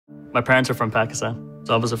My parents are from Pakistan,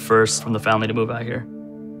 so I was the first from the family to move out here.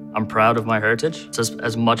 I'm proud of my heritage. It's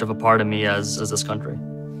as much of a part of me as this country.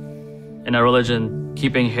 In our religion,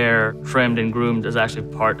 keeping hair trimmed and groomed is actually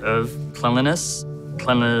part of cleanliness.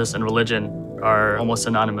 Cleanliness and religion are almost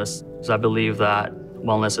synonymous, because I believe that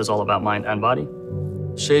wellness is all about mind and body.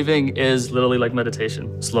 Shaving is literally like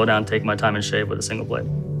meditation. Slow down, take my time, and shave with a single blade.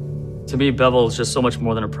 To me, Bevel is just so much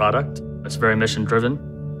more than a product. It's very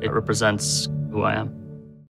mission-driven. It represents who I am.